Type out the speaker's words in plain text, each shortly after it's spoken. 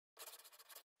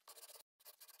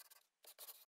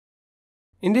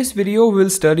In this video, we'll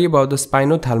study about the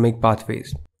spinothalamic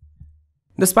pathways.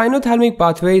 The spinothalamic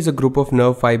pathway is a group of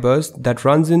nerve fibers that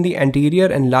runs in the anterior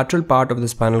and lateral part of the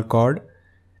spinal cord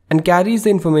and carries the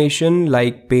information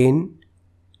like pain,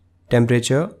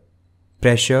 temperature,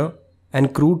 pressure,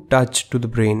 and crude touch to the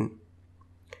brain.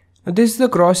 Now, this is the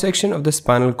cross section of the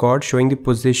spinal cord showing the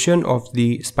position of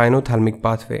the spinothalamic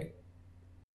pathway.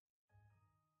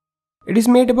 It is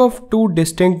made up of two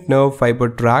distinct nerve fiber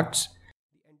tracts,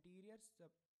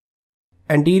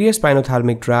 anterior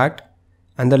spinothalamic tract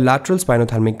and the lateral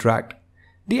spinothalamic tract.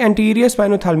 The anterior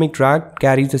spinothalamic tract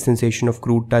carries the sensation of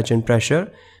crude touch and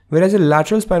pressure, whereas the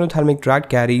lateral spinothalamic tract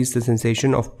carries the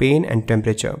sensation of pain and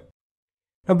temperature.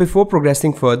 Now, before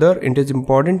progressing further, it is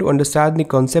important to understand the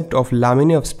concept of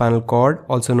lamina of spinal cord,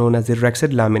 also known as the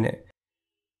rexed laminae.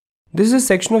 This is a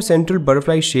section of central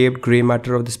butterfly-shaped grey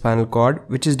matter of the spinal cord,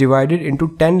 which is divided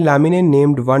into 10 laminae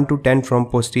named 1 to 10 from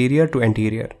posterior to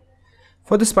anterior.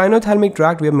 For the spinothalamic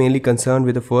tract, we are mainly concerned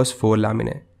with the first 4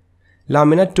 laminae.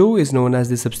 Lamina 2 is known as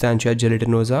the substantia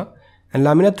gelatinosa, and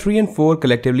lamina 3 and 4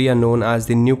 collectively are known as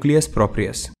the nucleus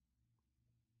proprius.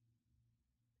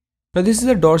 Now, this is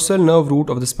the dorsal nerve root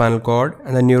of the spinal cord,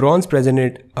 and the neurons present in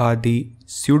it are the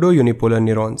pseudo-unipolar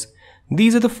neurons.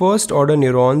 These are the first order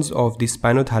neurons of the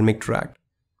spinothalamic tract.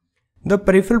 The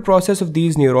peripheral process of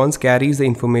these neurons carries the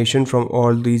information from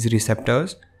all these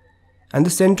receptors, and the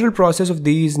central process of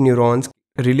these neurons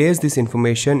relays this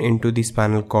information into the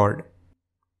spinal cord.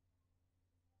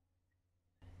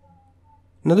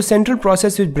 Now, the central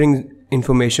process which brings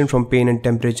information from pain and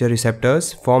temperature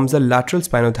receptors forms the lateral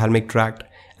spinothalamic tract,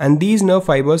 and these nerve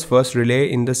fibers first relay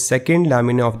in the second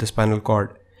lamina of the spinal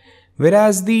cord,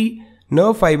 whereas the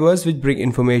nerve fibers which bring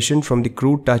information from the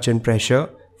crude touch and pressure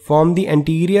form the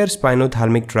anterior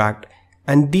spinothalamic tract,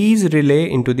 and these relay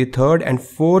into the third and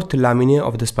fourth laminae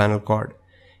of the spinal cord.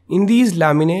 In these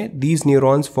laminae, these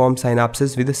neurons form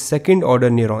synapses with the second order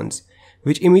neurons,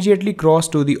 which immediately cross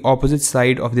to the opposite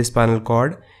side of the spinal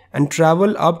cord and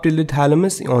travel up till the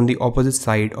thalamus on the opposite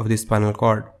side of the spinal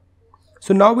cord.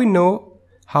 So now we know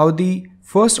how the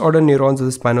first order neurons of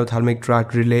the spinothalamic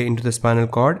tract relay into the spinal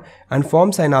cord and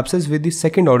form synapses with the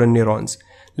second order neurons.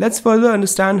 Let's further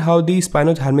understand how the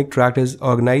spinothalamic tract is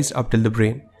organized up till the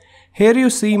brain. Here you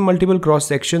see multiple cross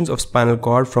sections of spinal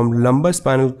cord from lumbar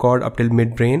spinal cord up till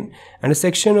midbrain and a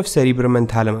section of cerebrum and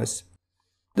thalamus.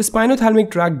 The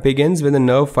spinothalamic tract begins when the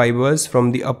nerve fibers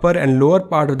from the upper and lower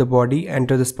part of the body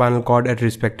enter the spinal cord at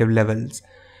respective levels.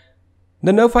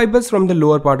 The nerve fibers from the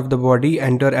lower part of the body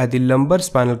enter at the lumbar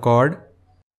spinal cord,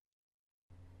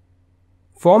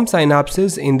 form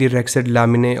synapses in the rexed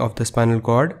laminae of the spinal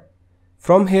cord.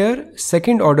 From here,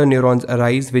 second order neurons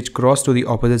arise which cross to the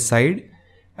opposite side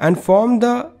and form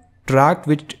the tract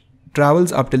which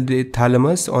travels up till the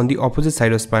thalamus on the opposite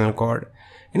side of spinal cord.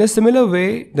 In a similar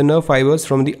way, the nerve fibers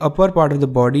from the upper part of the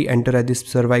body enter at the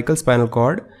cervical spinal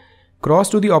cord, cross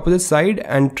to the opposite side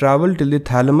and travel till the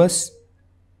thalamus.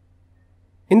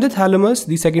 In the thalamus,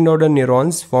 the second order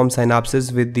neurons form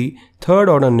synapses with the third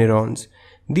order neurons.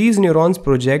 These neurons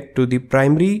project to the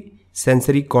primary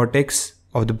sensory cortex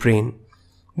of the brain.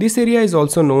 This area is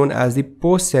also known as the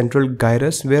postcentral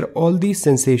gyrus, where all these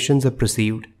sensations are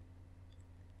perceived.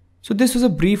 So this was a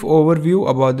brief overview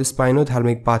about the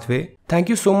spinothalamic pathway. Thank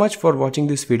you so much for watching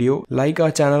this video. Like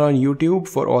our channel on YouTube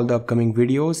for all the upcoming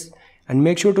videos, and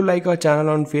make sure to like our channel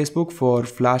on Facebook for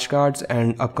flashcards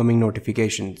and upcoming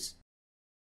notifications.